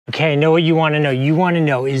Okay, I know what you want to know. You want to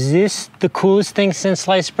know, is this the coolest thing since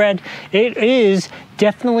sliced bread? It is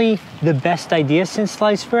definitely the best idea since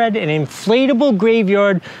sliced bread. An inflatable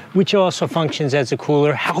graveyard, which also functions as a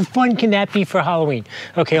cooler. How fun can that be for Halloween?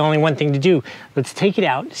 Okay, only one thing to do. Let's take it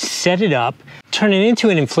out, set it up, turn it into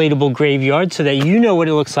an inflatable graveyard so that you know what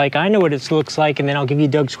it looks like, I know what it looks like, and then I'll give you a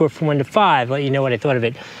Doug score from 1 to 5, let you know what I thought of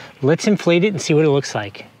it. Let's inflate it and see what it looks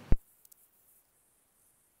like.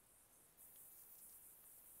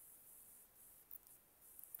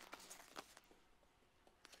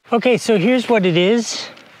 Okay, so here's what it is.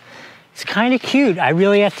 It's kind of cute, I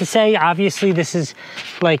really have to say. Obviously, this is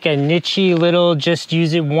like a niche-y little just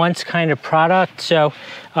use it once kind of product. So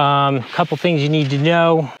a couple things you need to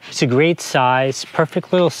know. It's a great size,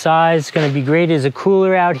 perfect little size. It's gonna be great as a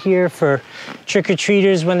cooler out here for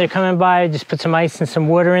trick-or-treaters when they're coming by. Just put some ice and some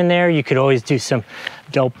water in there. You could always do some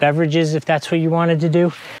adult beverages if that's what you wanted to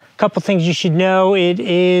do. Couple things you should know. It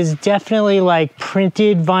is definitely like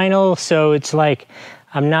printed vinyl, so it's like,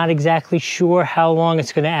 I'm not exactly sure how long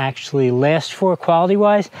it's going to actually last for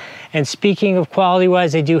quality-wise. And speaking of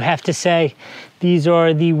quality-wise, I do have to say these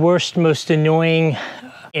are the worst, most annoying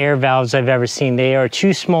air valves I've ever seen. They are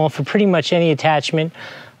too small for pretty much any attachment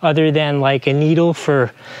other than like a needle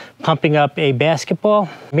for pumping up a basketball.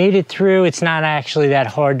 Made it through. It's not actually that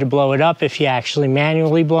hard to blow it up if you're actually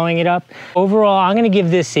manually blowing it up. Overall, I'm going to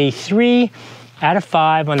give this a 3 out of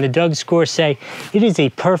 5 on the Doug score. Say it is a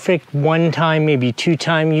perfect one-time, maybe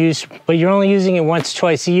two-time use, but you're only using it once,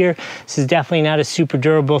 twice a year. This is definitely not a super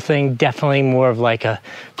durable thing, definitely more of like a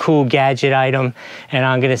cool gadget item. And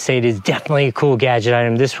I'm gonna say it is definitely a cool gadget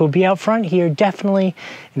item. This will be out front here definitely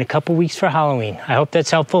in a couple weeks for Halloween. I hope that's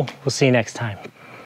helpful. We'll see you next time.